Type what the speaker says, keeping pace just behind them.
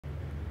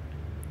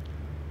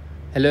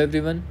Hello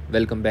everyone,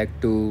 welcome back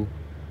to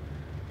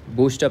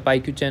Boost Up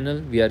IQ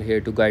channel. We are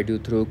here to guide you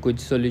through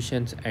quiz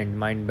solutions and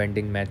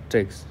mind-bending math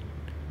tricks.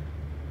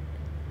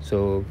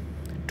 So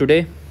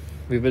today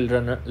we will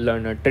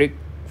learn a trick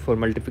for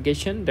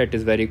multiplication that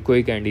is very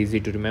quick and easy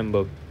to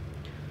remember.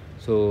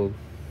 So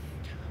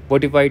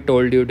what if I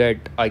told you that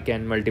I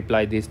can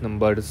multiply these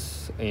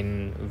numbers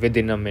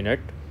within a minute?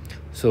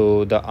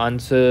 So the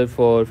answer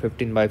for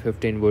 15 by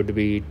 15 would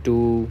be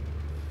 2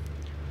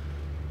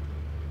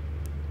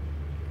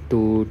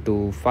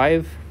 to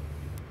 5.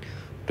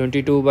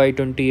 22 by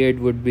 28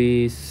 would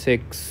be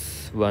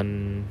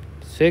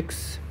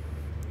 616.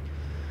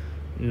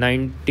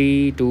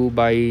 92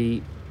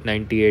 by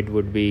 98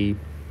 would be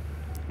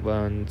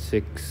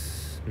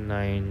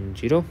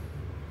 1690.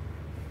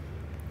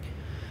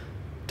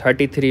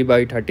 33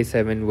 by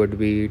 37 would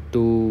be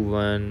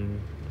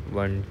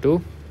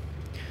 2112,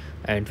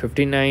 and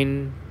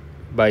 59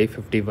 by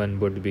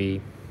 51 would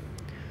be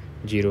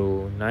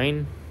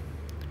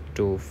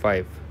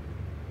 0925.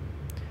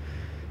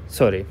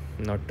 Sorry,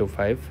 not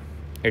 25,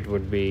 it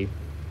would be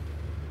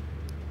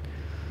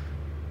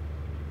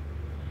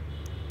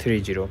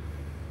 30.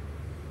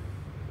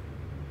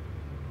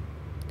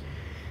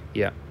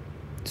 Yeah,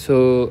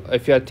 so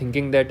if you are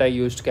thinking that I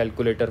used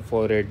calculator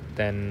for it,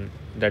 then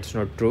that's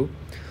not true.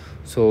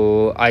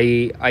 So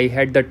I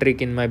had the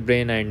trick in my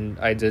brain and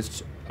I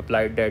just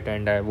applied that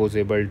and I was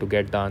able to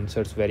get the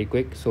answers very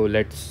quick. So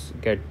let's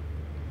get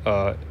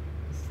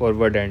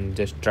forward and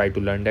just try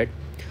to learn that.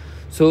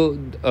 So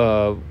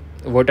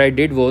what I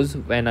did was,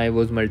 when I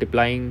was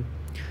multiplying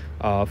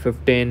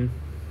 15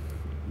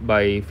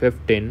 by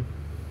 15,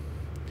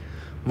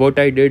 what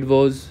I did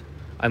was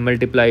I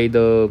multiply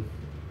the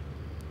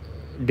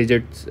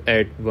digits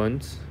at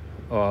once.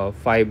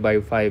 5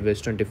 by 5 is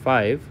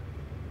 25,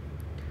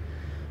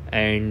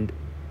 and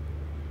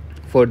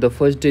for the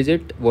first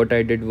digit what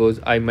I did was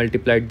I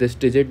multiplied this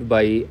digit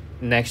by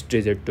next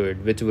digit to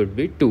it, which would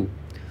be 2.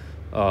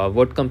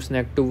 What comes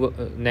next to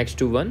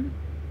 1?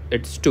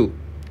 It's 2.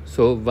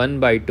 So 1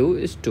 by 2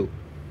 is 2.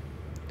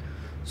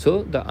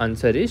 So the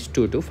answer is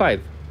 2 to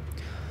 5.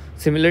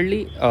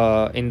 Similarly,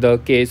 in the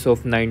case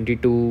of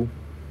 92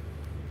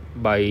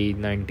 by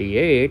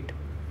 98,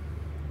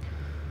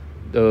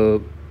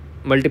 the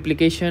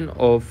multiplication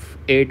of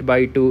 8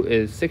 by 2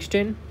 is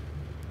 16,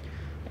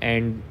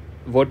 and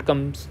what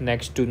comes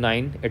next to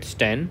 9? It's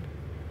 10,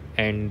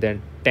 and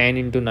then 10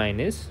 into 9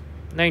 is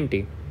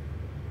 90.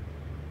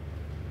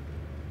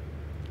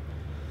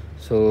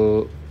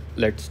 So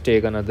let's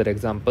take another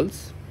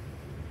examples.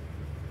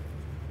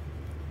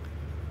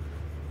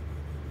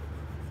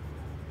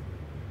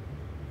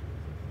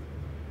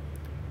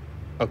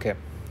 Okay,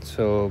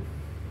 so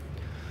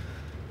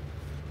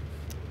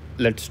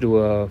let's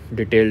do a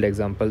detailed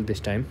example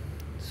this time.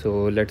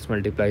 So let's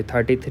multiply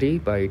 33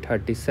 by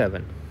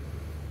 37.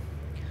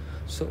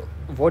 So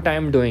what I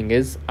am doing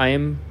is I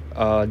am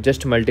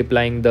just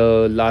multiplying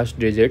the last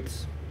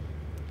digits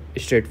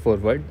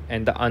straightforward,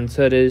 and the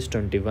answer is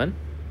 21.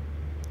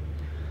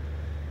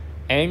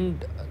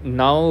 And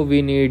now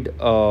we need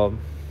other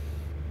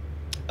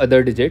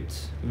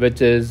digits,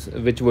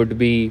 which would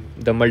be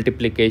the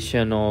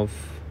multiplication of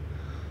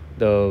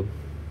the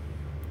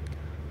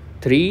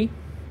 3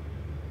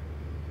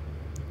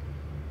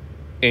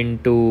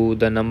 into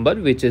the number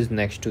which is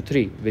next to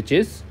 3, which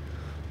is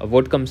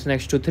what comes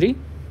next to 3?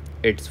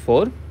 It's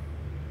 4.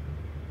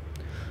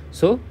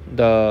 So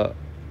the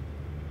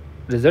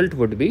result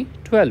would be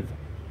 12,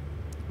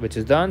 which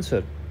is the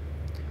answer.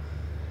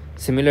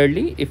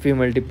 Similarly, if we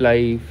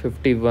multiply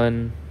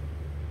 51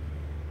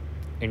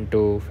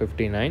 into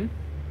 59,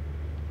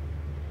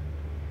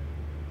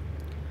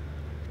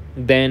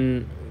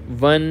 then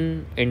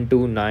 1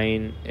 into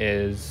 9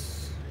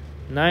 is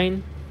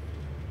 9,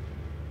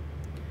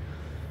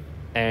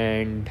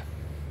 and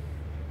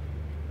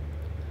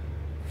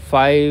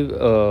 5,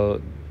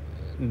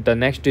 the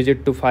next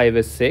digit to 5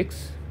 is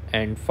 6,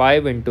 and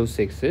 5 into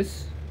 6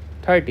 is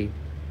 30.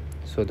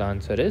 So the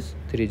answer is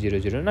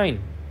 3009.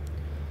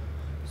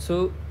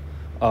 So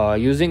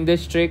using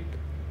this trick,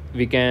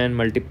 we can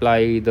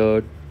multiply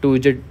the two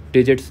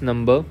digits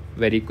number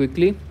very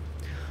quickly.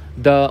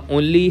 The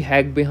only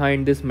hack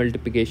behind this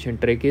multiplication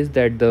trick is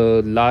that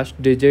the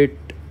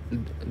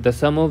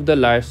sum of the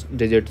last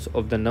digits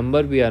of the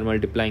number we are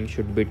multiplying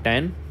should be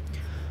 10,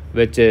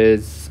 which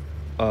is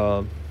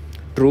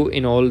true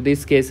in all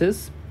these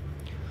cases,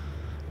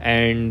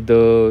 and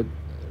the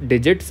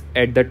digits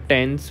at the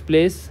tens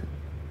place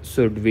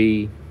should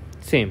be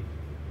same.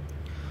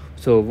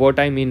 So what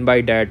I mean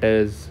by that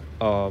is,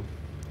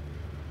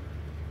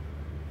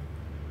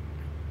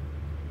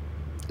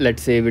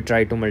 let's say we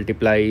try to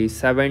multiply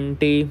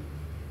 70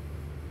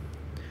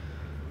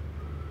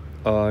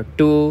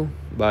 2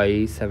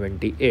 by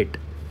 78.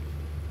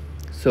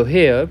 So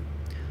here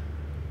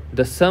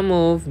the sum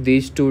of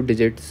these two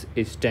digits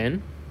is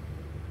 10,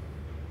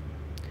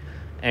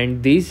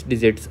 and these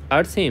digits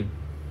are same.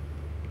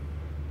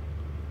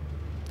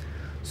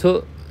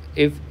 So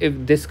if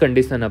this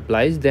condition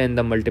applies, then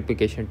the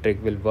multiplication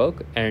trick will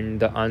work, and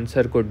the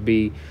answer could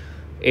be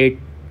 8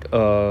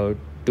 2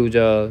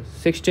 ja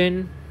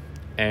 16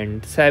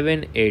 and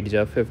 7 8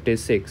 ja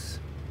 56.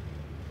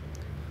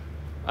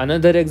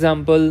 Another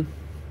example,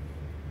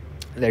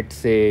 let's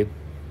say,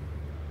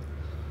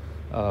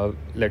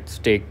 let's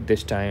take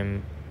this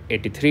time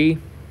 83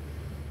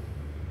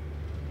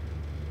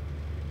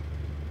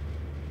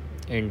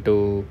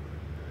 into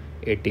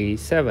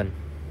 87.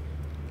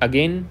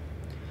 Again,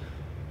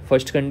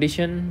 first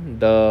condition,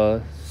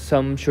 the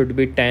sum should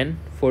be 10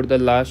 for the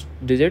last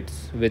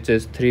digits, which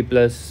is 3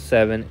 plus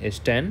 7 is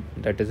 10.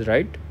 That is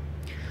right.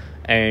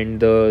 And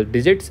the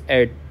digits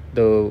at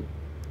the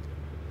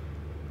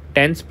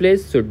tens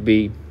place should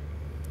be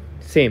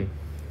same.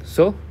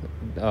 So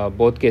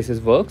both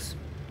cases works.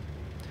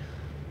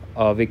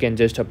 We can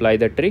just apply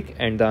the trick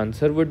and the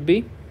answer would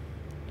be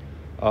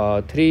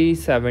 3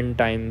 7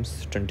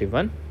 times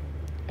 21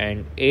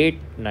 and 8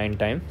 9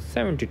 times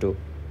 72.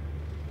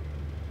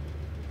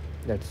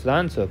 That's the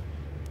answer.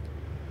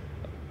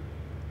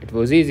 It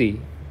was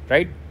easy,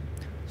 right?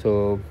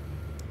 So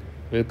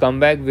we'll come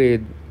back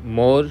with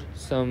more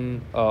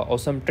some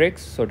awesome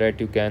tricks so that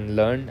you can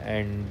learn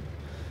and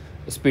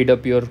speed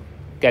up your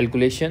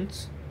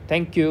calculations.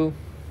 Thank you.